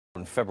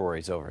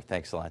February's over.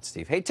 Thanks a lot,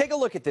 Steve. Hey, take a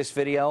look at this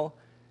video.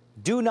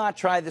 Do not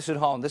try this at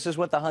home. This is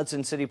what the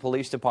Hudson City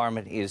Police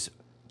Department is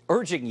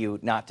urging you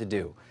not to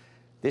do.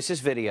 This is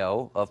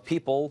video of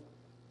people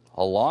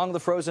along the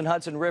frozen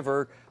Hudson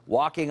River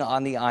walking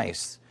on the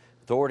ice.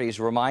 Authorities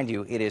remind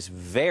you it is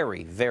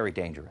very, very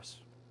dangerous.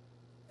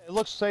 It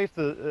looks safe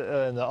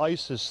and the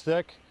ice is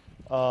thick,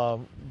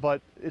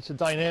 but it's a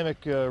dynamic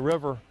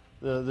river.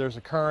 There's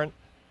a current,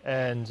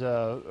 and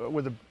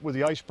with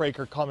the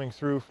icebreaker coming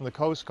through from the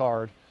Coast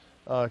Guard,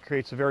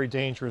 creates a very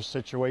dangerous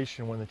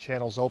situation when the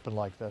channel's open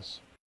like this.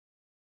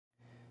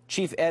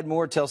 Chief Ed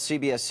Moore tells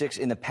CBS 6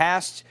 in the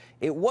past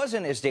it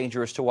wasn't as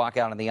dangerous to walk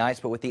out on the ice,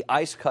 but with the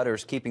ice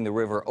cutters keeping the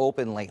river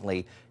open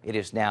lately, it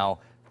is now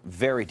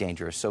very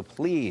dangerous. So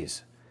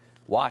please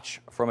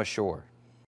watch from ashore.